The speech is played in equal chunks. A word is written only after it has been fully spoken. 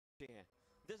हैं।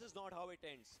 This is not how it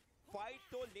ends. Fight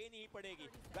तो लेनी ही पड़ेगी।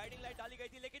 गाइडिंग लाइट डाली गई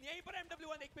थी लेकिन यहीं पर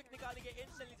MW1 एक पिक निकालेंगे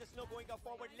instantly just no going up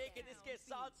forward, लेकिन इसके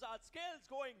साथ साथ skills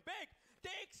going big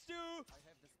takes to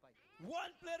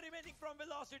one player remaining from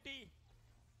velocity.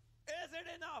 Is it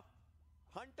enough?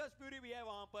 Hunters fury भी है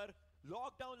वहां पर,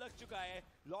 लॉकडाउन लग चुका है,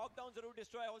 लॉकडाउन जरूर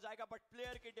डिस्ट्रॉय हो जाएगा बट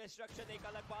प्लेयर की डिस्ट्रक्शन एक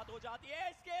अलग बात हो जाती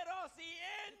है। SkRossi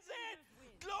ends it.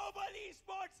 Global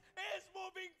Esports is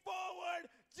moving forward.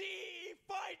 GE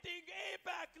fighting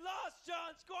APAC last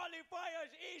chance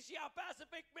qualifiers Asia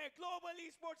Pacific में Global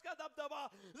Esports का दबदबा।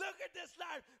 Look at this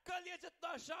lad, कल ये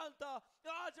जितना शांत था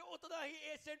आज उतना ही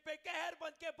एशियन पे कहर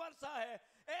बन के बरसा है।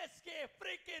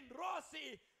 SkRossi,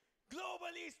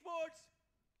 Global Esports,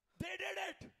 they did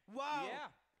it. Wow. Yeah.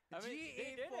 I mean,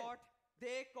 GE fought,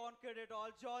 they conquered it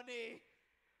all, Johnny.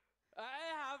 I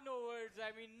have no words.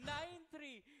 I mean,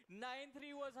 9-3.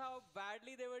 9-3 was how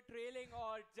badly they were trailing,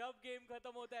 और जब game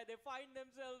खत्म होता है, they find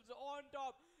themselves on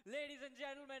top. Ladies and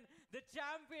gentlemen, the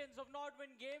champions of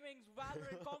Nordwind Gaming's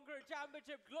Valorant Conqueror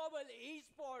Championship Global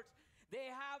Esports, they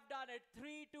have done it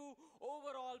 3-2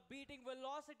 overall, beating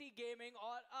Velocity Gaming,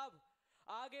 और अब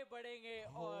आगे बढ़ेंगे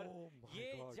और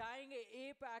ये जाएंगे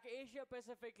APAC Asia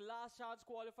Pacific last chance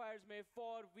qualifiers में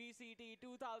for VCT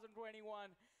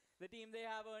 2021. The team, they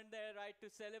have earned their right to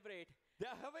celebrate. They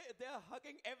are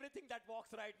hugging everything that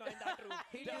walks right now in that room.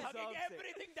 They are hugging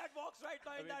everything that walks right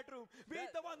now in that room. Be it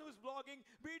the one who's vlogging,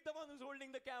 be it the one who's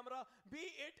holding the camera, be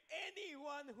it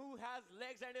anyone who has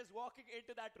legs and is walking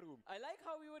into that room. I like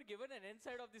how we were given an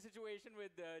insight of the situation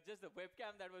with just the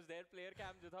webcam that was there, player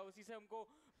cam जो था उसी से हमको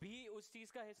भी उस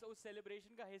चीज का हिस्सा, उस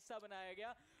celebration का हिस्सा बनाया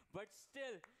गया. But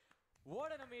still,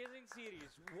 what an amazing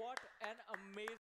series! What an amazing